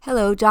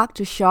Hello,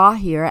 Dr. Shaw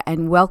here,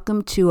 and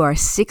welcome to our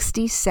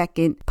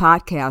 60-second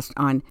podcast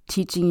on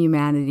teaching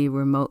humanity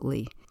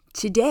remotely.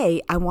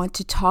 Today, I want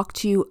to talk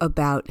to you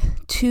about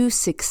two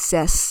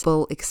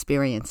successful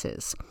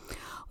experiences.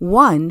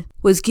 One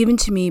was given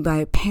to me by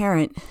a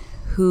parent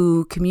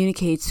who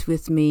communicates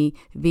with me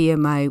via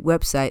my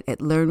website at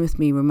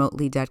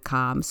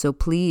learnwithmeremotely.com. So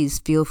please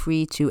feel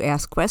free to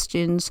ask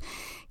questions,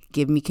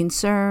 give me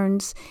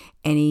concerns,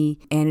 any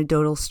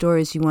anecdotal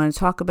stories you want to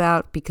talk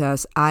about,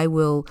 because I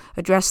will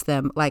address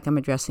them like I'm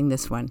addressing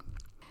this one.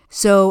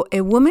 So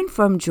a woman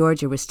from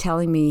Georgia was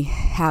telling me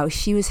how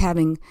she was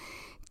having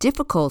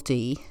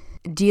difficulty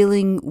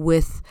dealing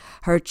with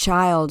her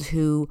child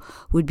who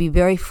would be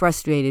very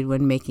frustrated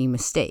when making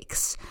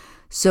mistakes.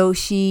 So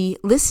she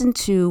listened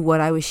to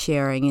what I was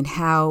sharing and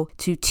how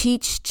to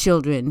teach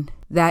children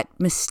that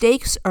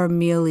mistakes are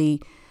merely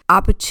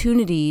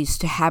opportunities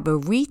to have a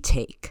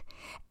retake.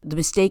 The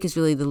mistake is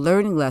really the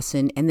learning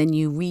lesson, and then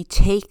you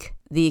retake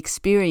the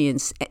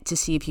experience to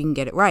see if you can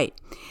get it right.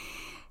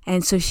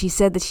 And so she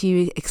said that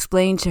she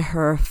explained to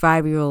her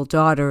 5-year-old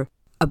daughter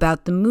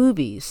about the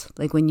movies.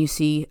 Like when you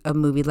see a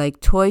movie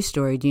like Toy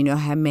Story, do you know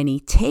how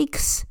many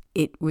takes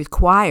it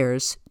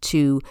requires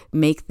to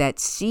make that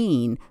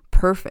scene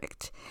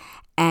perfect?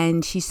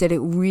 And she said it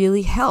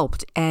really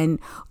helped.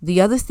 And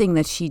the other thing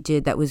that she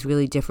did that was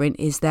really different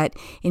is that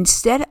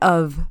instead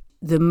of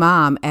the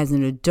mom as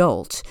an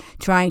adult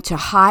trying to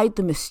hide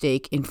the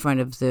mistake in front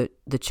of the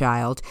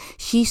child,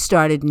 she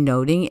started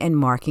noting and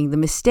marking the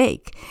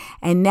mistake.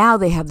 And now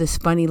they have this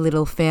funny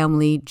little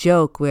family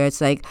joke where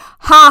it's like,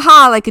 ha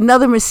ha, like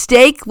another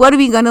mistake? What are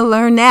we going to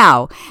learn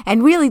now?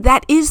 And really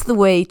that is the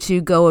way to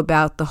go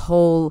about the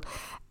whole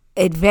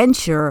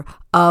adventure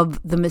of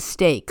the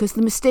mistake, because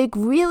the mistake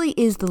really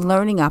is the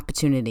learning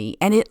opportunity,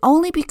 and it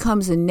only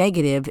becomes a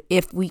negative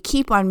if we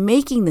keep on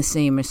making the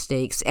same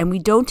mistakes and we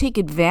don't take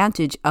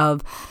advantage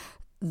of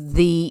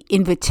the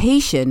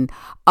invitation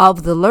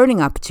of the learning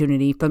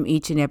opportunity from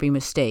each and every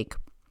mistake.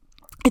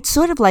 It's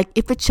sort of like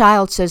if a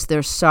child says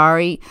they're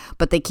sorry,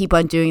 but they keep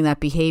on doing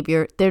that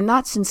behavior, they're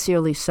not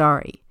sincerely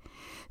sorry.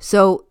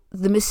 So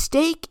the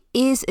mistake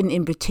is an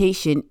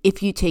invitation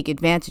if you take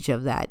advantage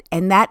of that.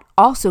 And that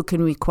also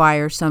can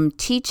require some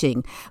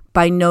teaching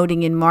by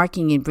noting and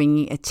marking and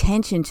bringing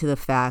attention to the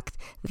fact.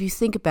 If you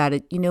think about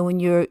it, when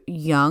you're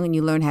young and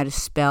you learn how to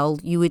spell,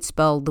 you would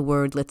spell the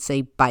word, let's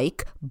say,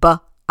 bike,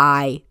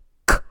 B-I-K.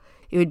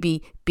 It would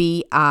be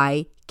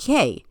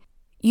B-I-K.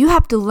 You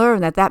have to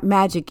learn that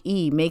magic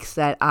E makes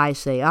that I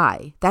say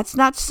I. That's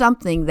not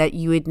something that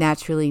you would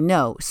naturally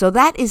know. So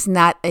that is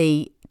not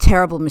a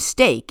terrible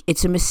mistake.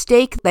 It's a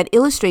mistake that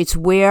illustrates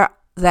where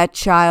that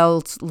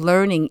child's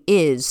learning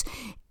is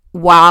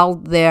while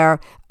they're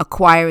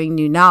acquiring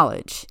new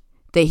knowledge.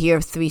 They hear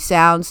 3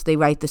 sounds, they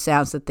write the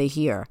sounds that they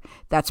hear.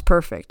 That's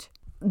perfect.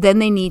 Then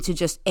they need to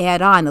just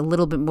add on a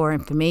little bit more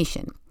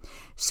information.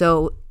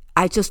 So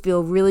I just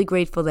feel really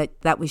grateful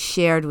that that was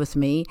shared with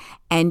me.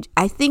 And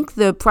I think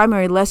the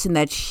primary lesson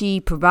that she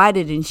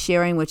provided in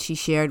sharing what she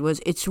shared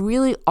was it's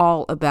really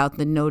all about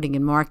the noting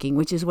and marking,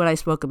 which is what I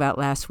spoke about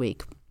last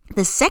week.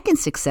 The second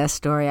success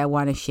story I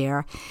want to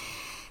share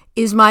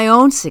is my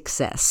own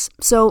success.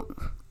 So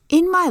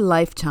in my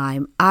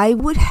lifetime, I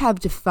would have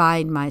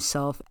defined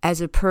myself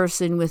as a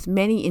person with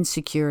many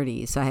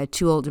insecurities. I had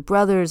 2 older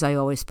brothers. I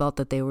always felt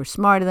that they were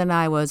smarter than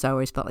I was. I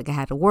always felt like I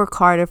had to work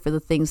harder for the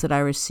things that I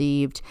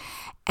received.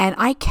 And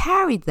I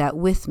carried that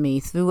with me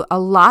through a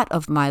lot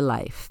of my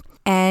life.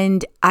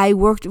 And I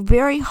worked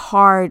very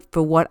hard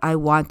for what I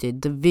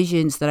wanted, the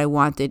visions that I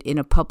wanted in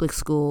a public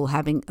school,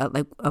 having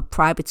a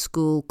private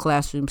school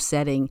classroom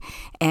setting,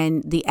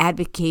 and the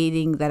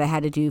advocating that I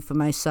had to do for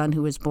my son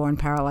who was born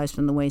paralyzed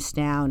from the waist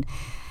down.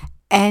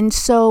 And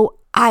so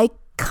I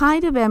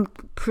kind of am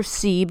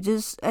perceived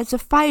as a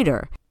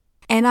fighter.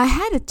 And I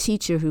had a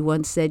teacher who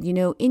once said, in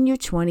your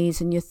 20s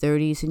and your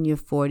 30s and your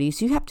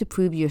 40s, you have to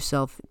prove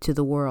yourself to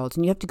the world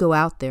and you have to go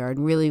out there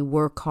and really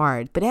work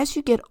hard. But as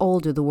you get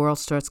older, the world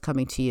starts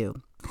coming to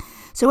you.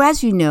 So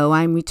as you know,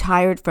 I'm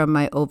retired from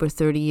my over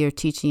 30-year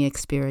teaching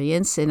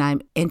experience, and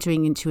I'm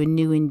entering into a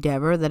new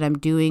endeavor that I'm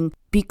doing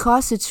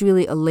because it's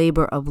really a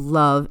labor of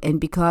love and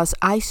because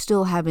I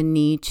still have a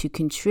need to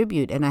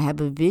contribute and I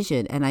have a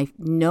vision and I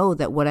know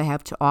that what I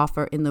have to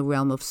offer in the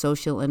realm of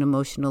social and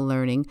emotional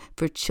learning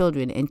for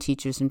children and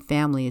teachers and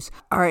families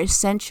are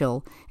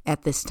essential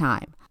at this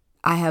time.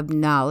 I have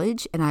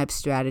knowledge and I have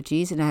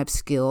strategies and I have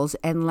skills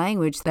and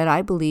language that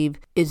I believe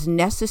is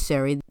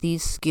necessary.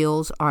 These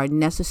skills are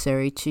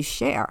necessary to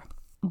share.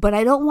 But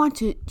I don't want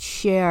to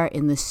share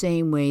in the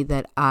same way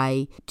that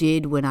I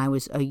did when I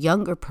was a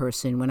younger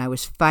person, when I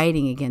was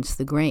fighting against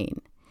the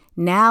grain.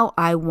 Now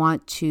I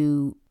want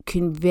to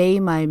convey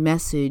my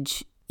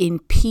message in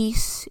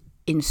peace,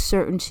 in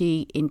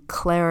certainty, in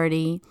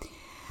clarity.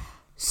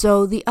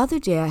 So the other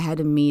day I had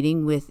a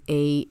meeting with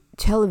a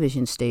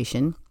television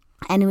station,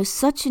 and it was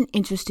such an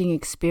interesting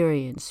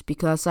experience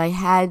because I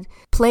had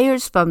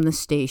players from the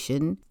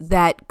station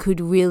that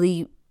could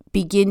really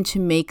begin to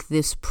make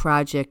this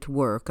project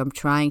work. I'm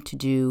trying to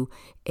do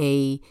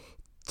a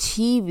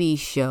TV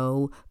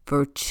show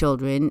for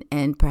children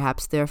and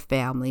perhaps their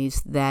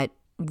families that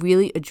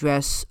really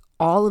address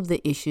all of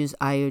the issues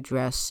I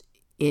address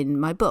in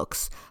my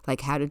books,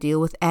 like how to deal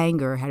with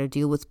anger, how to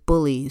deal with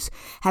bullies,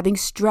 having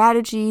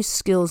strategies,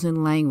 skills,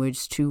 and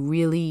language to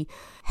really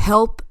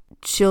help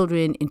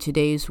children in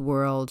today's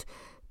world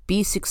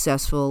be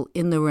successful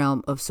in the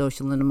realm of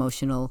social and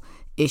emotional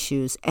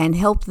issues and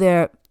help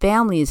their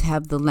families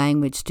have the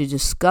language to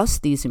discuss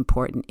these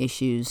important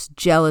issues: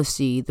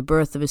 jealousy, the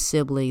birth of a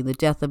sibling, the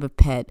death of a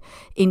pet,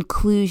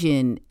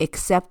 inclusion,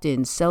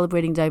 acceptance,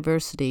 celebrating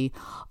diversity,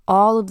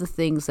 all of the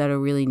things that are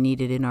really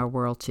needed in our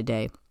world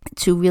today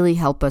to really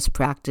help us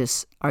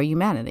practice our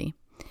humanity.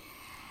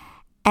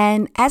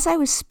 And as I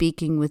was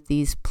speaking with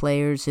these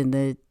players in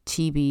the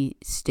TV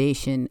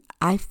station,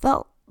 I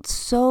felt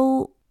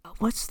so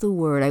I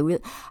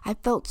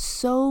felt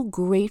so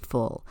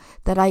grateful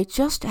that I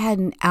just had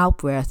an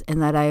out-breath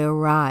and that I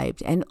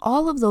arrived. And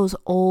all of those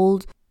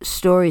old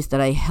stories that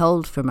I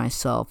held for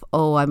myself,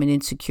 oh, I'm an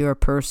insecure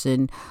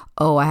person,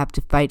 oh, I have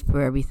to fight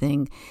for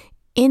everything,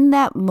 in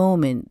that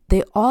moment,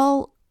 they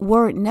all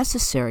weren't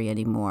necessary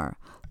anymore.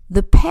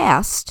 The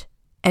past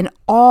and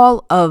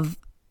all of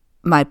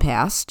my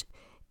past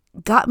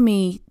got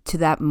me to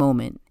that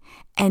moment.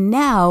 And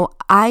now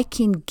I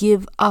can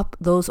give up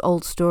those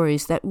old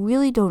stories that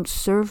really don't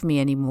serve me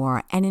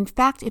anymore. And in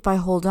fact, if I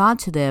hold on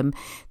to them,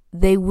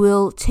 they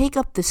will take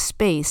up the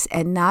space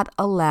and not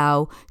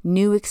allow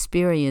new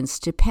experience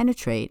to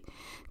penetrate.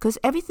 Because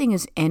everything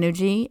is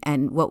energy,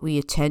 and what we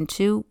attend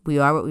to, we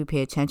are what we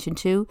pay attention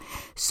to.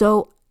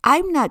 So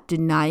I'm not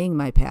denying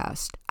my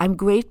past. I'm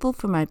grateful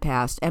for my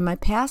past, and my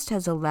past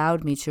has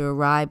allowed me to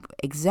arrive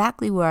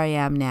exactly where I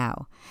am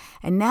now.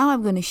 And now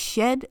I'm going to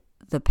shed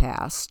the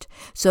past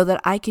so that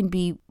I can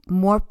be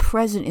more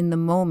present in the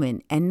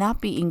moment and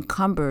not be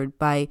encumbered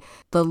by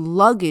the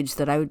luggage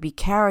that I would be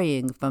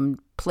carrying from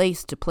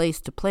place to place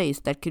to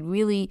place that could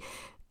really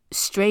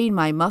strain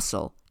my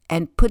muscle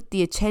and put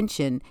the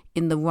attention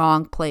in the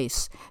wrong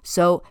place.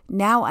 So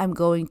now I'm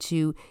going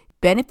to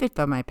benefit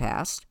from my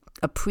past,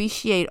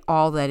 appreciate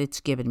all that it's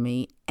given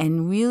me,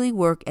 and really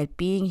work at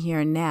being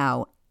here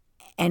now.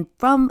 And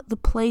from the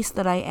place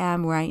that I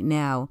am right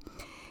now,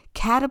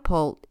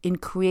 catapult in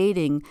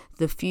creating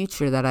the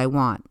future that I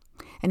want.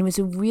 And it was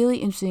a really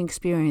interesting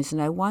experience,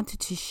 and I wanted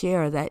to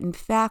share that, in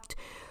fact,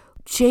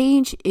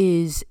 change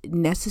is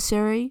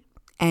necessary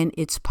and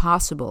it's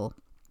possible.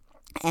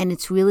 And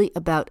it's really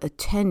about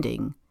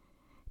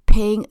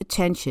paying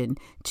attention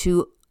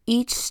to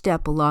each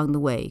step along the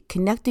way,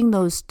 connecting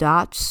those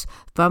dots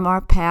from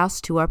our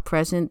past to our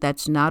present.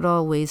 That's not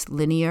always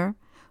linear,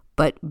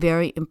 but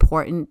very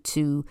important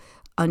to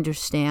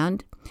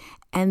understand.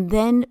 And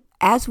then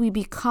as we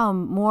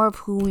become more of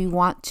who we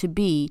want to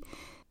be,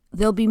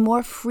 there'll be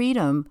more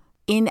freedom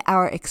in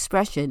our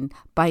expression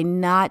by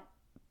not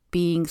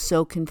being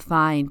so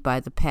confined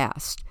by the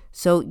past.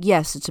 So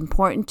yes, it's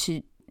important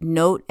to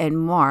note and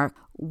mark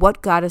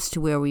what got us to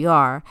where we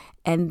are.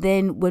 And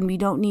then when we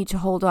don't need to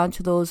hold on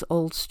to those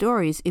old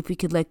stories, if we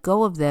could let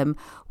go of them,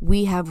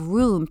 we have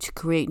room to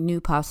create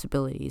new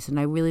possibilities. And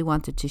I really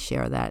wanted to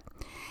share that.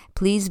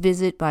 Please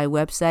visit my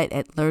website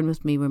at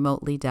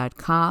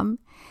learnwithmeremotely.com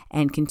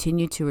and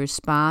continue to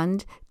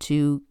respond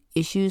to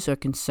issues or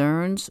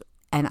concerns,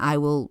 and I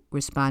will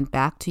respond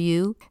back to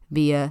you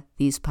via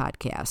these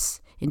podcasts.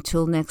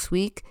 Until next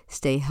week,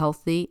 stay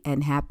healthy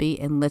and happy,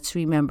 and let's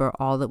remember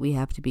all that we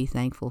have to be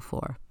thankful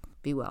for.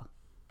 Be well.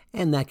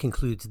 And that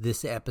concludes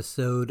this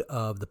episode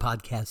of the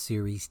podcast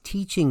series,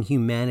 Teaching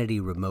Humanity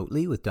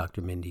Remotely with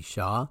Dr. Mindy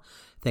Shaw.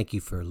 Thank you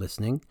for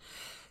listening.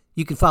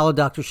 You can follow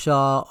Dr.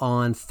 Shaw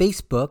on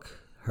Facebook.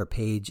 Her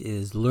page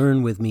is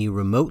Learn With Me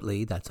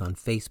Remotely. That's on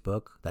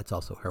Facebook. That's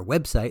also her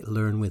website,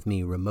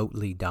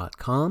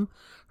 learnwithmeremotely.com.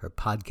 Her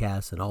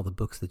podcasts and all the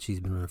books that she's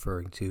been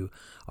referring to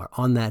are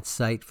on that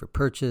site for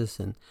purchase,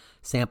 and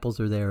samples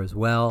are there as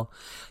well.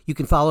 You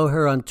can follow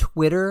her on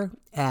Twitter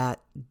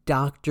at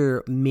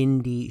Dr.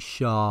 Mindy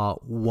Shaw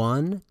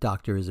 1.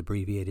 Doctor is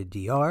abbreviated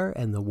DR,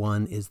 and the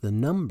 1 is the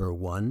number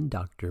 1,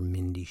 Dr.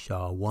 Mindy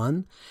Shaw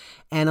 1.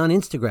 And on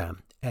Instagram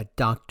at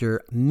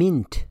Dr.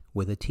 Mint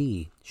with a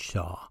T,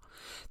 Shaw.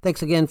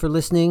 Thanks again for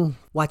listening.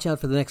 Watch out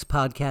for the next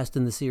podcast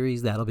in the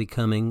series. That'll be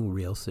coming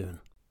real soon.